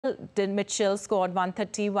Mitchell scored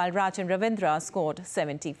 130 while Rajan Ravindra scored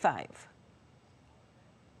 75.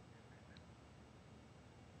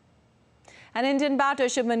 An Indian batter,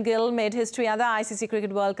 Shubman Gill, made history at the ICC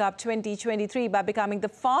Cricket World Cup 2023 by becoming the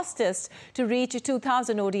fastest to reach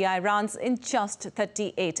 2,000 ODI runs in just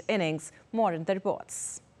 38 innings. More in the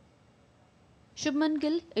reports. Shubman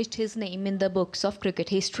Gill etched his name in the books of cricket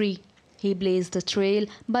history. He blazed the trail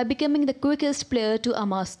by becoming the quickest player to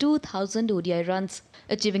amass 2,000 ODI runs,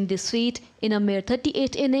 achieving this feat in a mere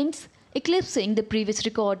 38 innings, eclipsing the previous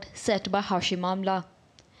record set by Hashim Amla.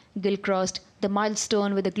 Gill crossed the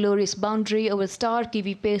milestone with a glorious boundary over star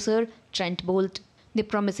Kiwi pacer Trent Boult. The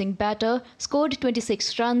promising batter scored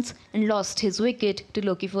 26 runs and lost his wicket to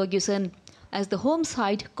Lockie Ferguson as the home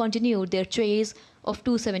side continued their chase of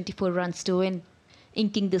 274 runs to win.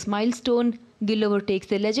 Inking this milestone, Gill overtakes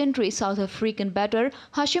the legendary South African batter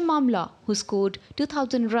Hashim Amla, who scored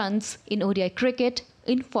 2,000 runs in ODI cricket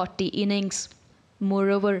in 40 innings.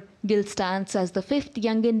 Moreover, Gill stands as the fifth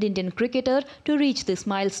young Indian cricketer to reach this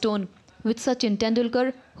milestone, with Sachin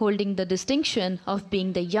Tendulkar holding the distinction of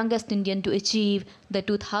being the youngest Indian to achieve the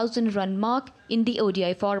 2,000-run mark in the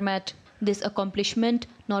ODI format. This accomplishment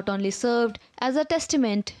not only served as a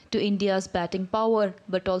testament to India's batting power,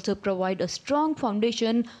 but also provided a strong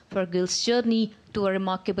foundation for Gill's journey to a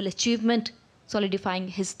remarkable achievement, solidifying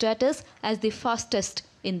his status as the fastest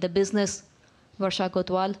in the business. Varsha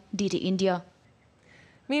Kotwal, DD India.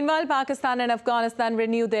 Meanwhile, Pakistan and Afghanistan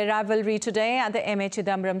renewed their rivalry today at the M.A.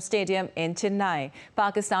 Chidambaram Stadium in Chennai.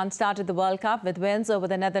 Pakistan started the World Cup with wins over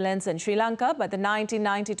the Netherlands and Sri Lanka, but the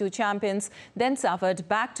 1992 champions then suffered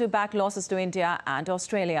back-to-back losses to India and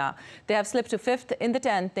Australia. They have slipped to fifth in the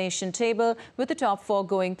 10th nation table, with the top four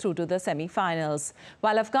going through to the semi-finals.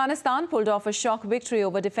 While Afghanistan pulled off a shock victory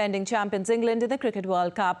over defending champions England in the Cricket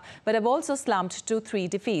World Cup, but have also slumped to 3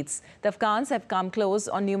 defeats. The Afghans have come close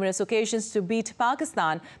on numerous occasions to beat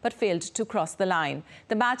Pakistan, but failed to cross the line.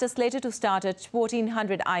 The match is slated to start at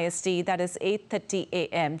 1400 IST, that is 8:30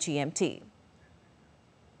 a.m. GMT.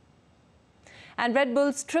 And Red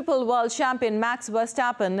Bull's triple world champion Max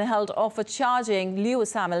Verstappen held off a charging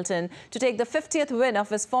Lewis Hamilton to take the 50th win of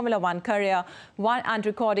his Formula One career, and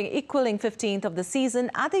recording equaling 15th of the season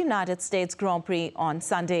at the United States Grand Prix on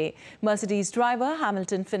Sunday. Mercedes driver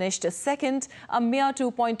Hamilton finished second, a mere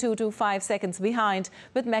 2.225 seconds behind,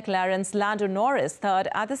 with McLaren's Lando Norris third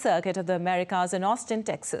at the Circuit of the Americas in Austin,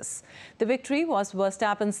 Texas. The victory was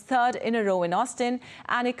Verstappen's third in a row in Austin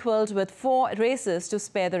and equaled with 4 races to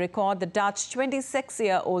spare the record the Dutch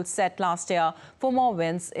 26-year-old set last year for more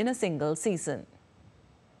wins in a single season.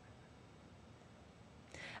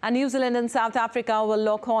 And New Zealand and South Africa will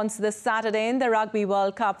lock horns this Saturday in the Rugby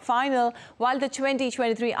World Cup final, while the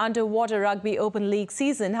 2023 Underwater Rugby Open League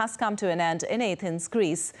season has come to an end in Athens,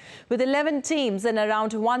 Greece. With 11 teams and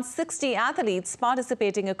around 160 athletes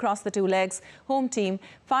participating across the 2 legs, home team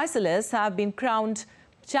Physalis have been crowned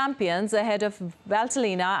champions ahead of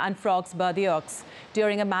Valtellina and Frogs Bordeaux.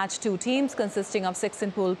 During a match, 2 teams consisting of 6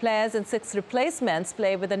 in-pool players and 6 replacements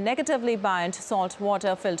play with a negatively buoyant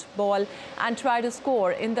salt-water-filled ball and try to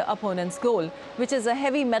score in the opponent's goal, which is a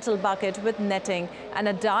heavy metal bucket with netting and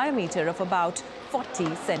a diameter of about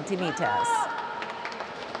 40 centimeters.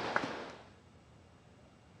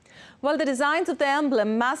 Well, the designs of the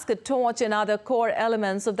emblem, mascot, torch and other core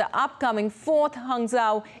elements of the upcoming 4th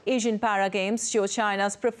Hangzhou Asian Para Games show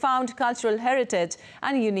China's profound cultural heritage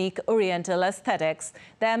and unique Oriental aesthetics.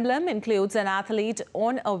 The emblem includes an athlete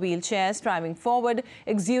on a wheelchair striving forward,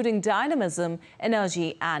 exuding dynamism,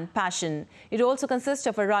 energy and passion. It also consists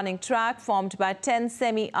of a running track formed by 10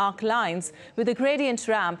 semi-arc lines with a gradient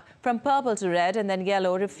ramp from purple to red and then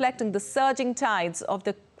yellow, reflecting the surging tides of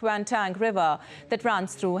the Kuantang River that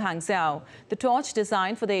runs through Hangzhou. The torch,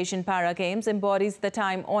 designed for the Asian Para Games, embodies the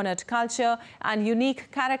time-honored culture and unique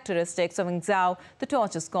characteristics of Hangzhou. The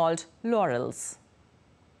torch is called Laurels.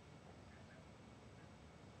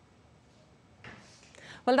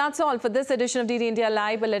 Well, that's all for this edition of DD India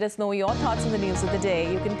Live. But let us know your thoughts on the news of the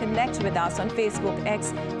day. You can connect with us on Facebook,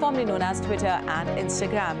 X, formerly known as Twitter, and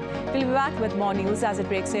Instagram. We'll be back with more news as it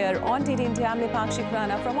breaks here on DD India. I'm Lipakshi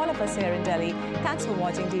Khurana from all of us here in Delhi. Thanks for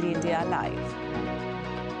watching DD India Live.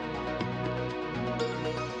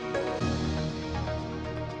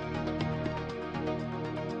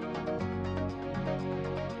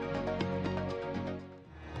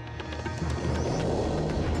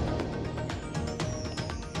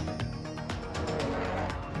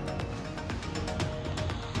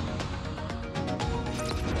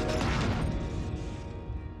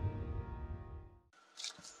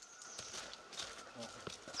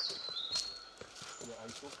 I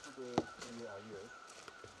talked to the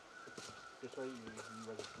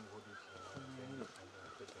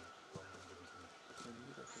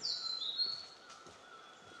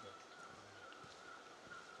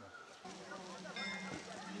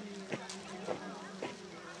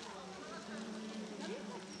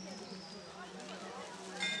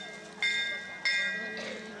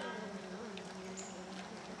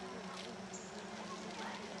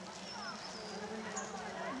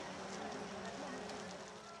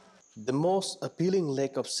The most appealing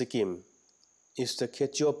lake of Sikkim is the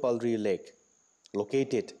Kechopalri Lake,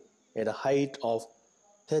 located at a height of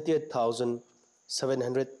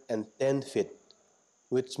 38,710 feet,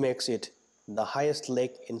 which makes it the highest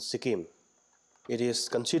lake in Sikkim. It is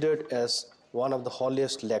considered as one of the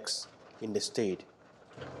holiest lakes in the state.